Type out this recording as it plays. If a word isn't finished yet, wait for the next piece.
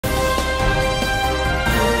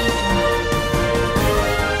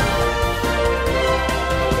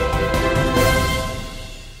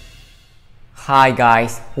Hi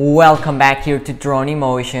guys, welcome back here to Drone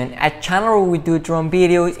Emotion, a channel where we do drone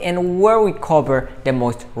videos and where we cover the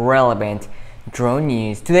most relevant drone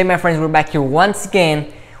news. Today my friends, we're back here once again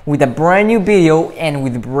with a brand new video and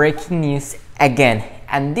with breaking news again.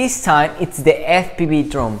 And this time it's the FPV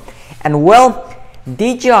drone. And well,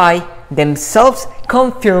 DJI themselves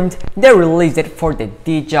confirmed the release date for the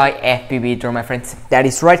DJI FPV drone, my friends. That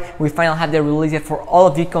is right, we finally have the release date for all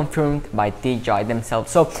of you confirmed by DJI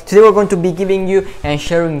themselves. So today we're going to be giving you and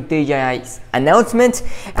sharing DJI's announcement,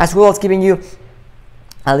 as well as giving you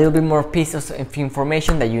a little bit more pieces of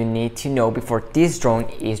information that you need to know before this drone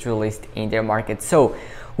is released in their market. So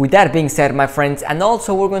with that being said, my friends, and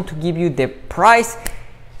also we're going to give you the price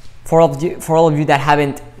for all of you that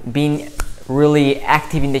haven't been really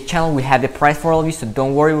active in the channel. We have the price for all of you, so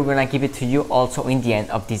don't worry, we're gonna give it to you also in the end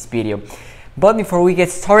of this video. But before we get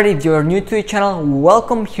started, if you're new to the channel,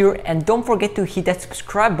 welcome here, and don't forget to hit that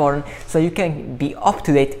subscribe button so you can be up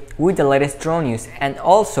to date with the latest drone news. And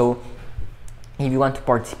also, if you want to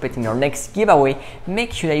participate in our next giveaway,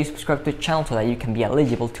 make sure that you subscribe to the channel so that you can be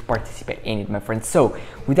eligible to participate in it, my friends. So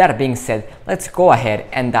with that being said, let's go ahead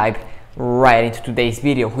and dive right into today's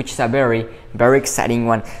video, which is a very exciting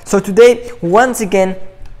one. So today, once again,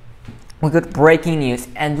 we got breaking news.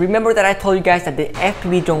 And remember that I told you guys that the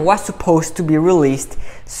FPV drone was supposed to be released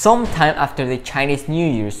sometime after the Chinese New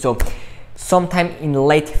Year, so sometime in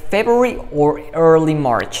late February or early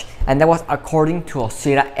March, and that was according to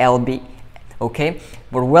Osira LB. Okay,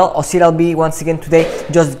 but well, Osira LB once again today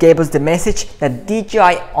just gave us the message that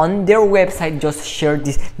DJI on their website just shared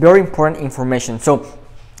this very important information. So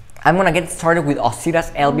I'm gonna get started with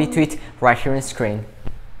Osira's LB tweet right here on the screen.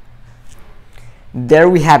 There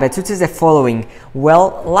we have it. So it says the following: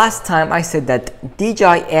 well, last time I said that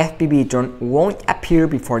DJI FPV drone won't appear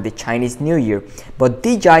before the Chinese New Year, but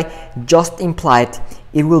DJI just implied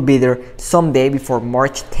it will be there someday before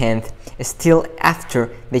March 10th, still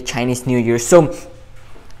after the Chinese New Year. So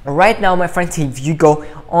right now, my friends, if you go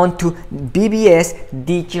onto BBS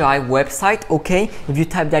DJI website, okay, if you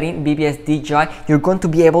type that in, BBS DJI, you're going to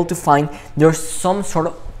be able to find there's some sort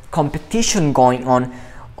of competition going on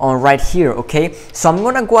right here. Okay, so I'm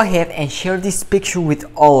gonna go ahead and share this picture with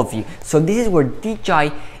all of you. So this is where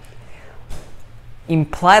DJI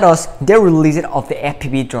implied us the release of the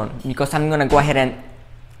FPV drone, because I'm gonna go ahead and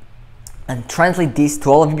translate this to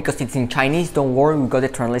all of you because it's in Chinese. Don't worry, we got the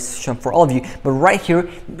translation for all of you. But right here,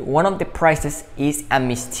 one of the prizes is a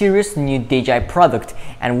mysterious new DJI product,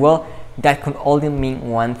 and well, that could only mean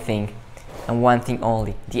one thing, and one thing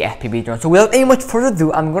only: the FPV drone. So without any much further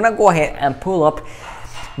ado, I'm gonna go ahead and pull up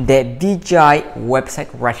the DJI website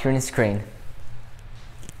right here on the screen.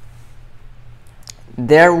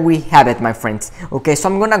 There we have it, my friends. Okay, so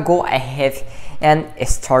I'm gonna go ahead and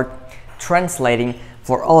start translating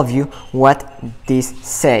for all of you what this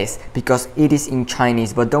says, because it is in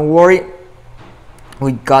Chinese, but don't worry,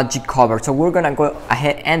 we got you covered. So we're gonna go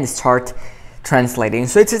ahead and start translating.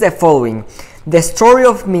 So it says the following: the story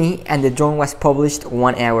of me and the drone was published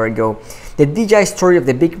 1 hour ago. The DJI story of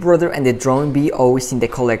the Big Brother and the drone BO is in the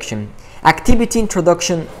collection. Activity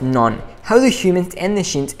introduction: none. How do humans and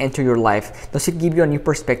machines enter your life? Does it give you a new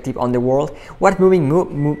perspective on the world? What moving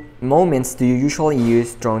moments do you usually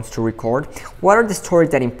use drones to record? What are the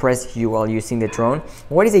stories that impress you while using the drone?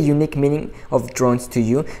 What is the unique meaning of drones to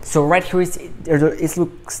you? So right here, it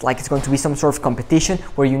looks like it's going to be some sort of competition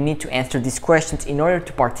where you need to answer these questions in order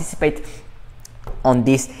to participate on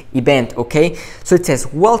this event. Okay, so it says,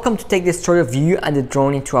 welcome to take the story of you and the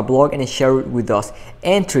drone into a blog and share it with us.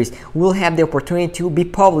 Entries will have the opportunity to be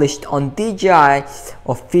published on DJI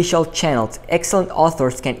official channels. Excellent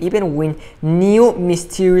authors can even win new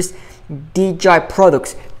mysterious DJI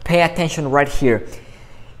products. Pay attention right here.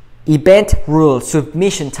 Event rules: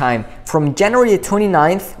 submission time from January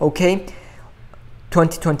 29th, okay,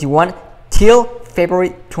 2021 till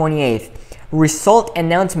February 28th. Result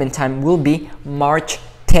announcement time will be March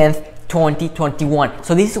 10th, 2021.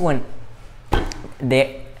 So this is when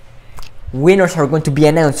the winners are going to be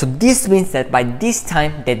announced. So this means that by this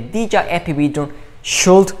time, the DJI FPV drone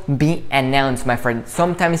should be announced, my friend.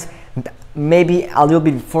 Sometimes maybe a little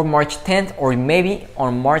bit before March 10th, or maybe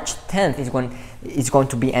on March 10th is when it's going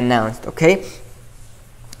to be announced. Okay,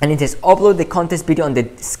 and it says upload the contest video on the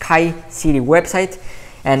Sky City website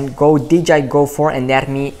and go DJI Go for and add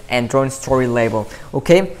me and drone story label.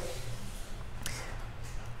 Okay,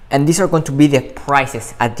 and these are going to be the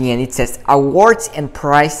prizes at the end. It says awards and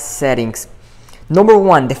prize settings. Number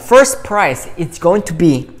one, the first prize, it's going to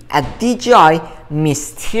be a DJI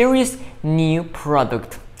mysterious new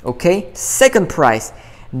product. Okay, second prize,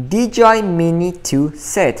 DJI Mini 2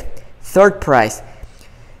 set. Third prize,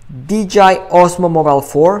 DJI Osmo Mobile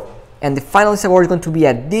 4, and the finalist award is going to be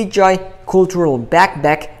a DJI Cultural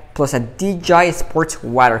Backpack plus a DJI Sports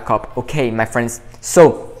Water Cup. Okay, my friends,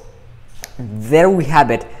 so there we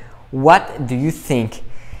have it. What do you think?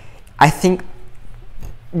 I think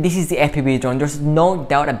this is the FPV drone. There's no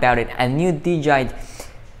doubt about it. A new DJI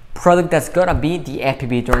product that's gonna be the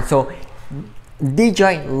FPV drone. So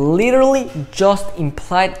DJI literally just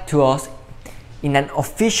implied to us in an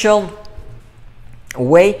official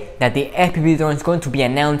way that the FPV drone is going to be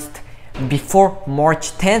announced before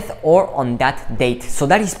March 10th or on that date. So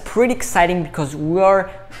that is pretty exciting because we are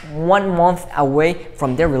 1 month away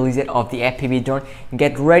from the release of the FPV drone.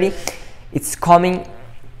 Get ready, it's coming.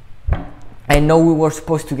 I know we were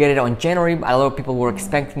supposed to get it on January. A lot of people were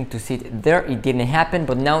expecting to see it there. It didn't happen,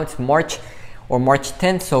 but now it's March or March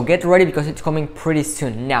 10th, so get ready because it's coming pretty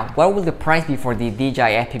soon. Now, what will the price be for the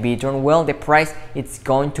DJI FPV drone? Well, the price, it's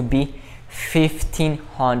going to be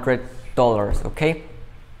 $1,500, okay?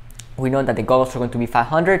 We know that the goggles are going to be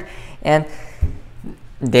 $500 and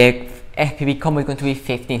the FPV combo is going to be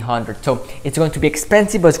 $1,500. So it's going to be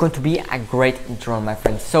expensive, but it's going to be a great drone, my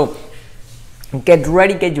friends. So get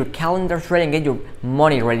ready, get your calendars ready, and get your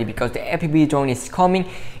money ready because the FPV drone is coming.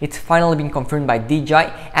 It's finally been confirmed by DJI.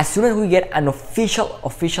 As soon as we get an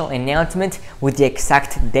official announcement with the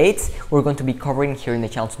exact dates, we're going to be covering here in the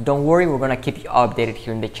channel. So don't worry, we're going to keep you updated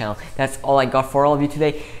here in the channel. That's all I got for all of you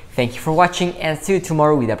today. Thank you for watching and see you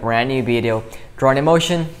tomorrow with a brand new video. Drone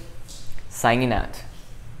Emotion, signing out.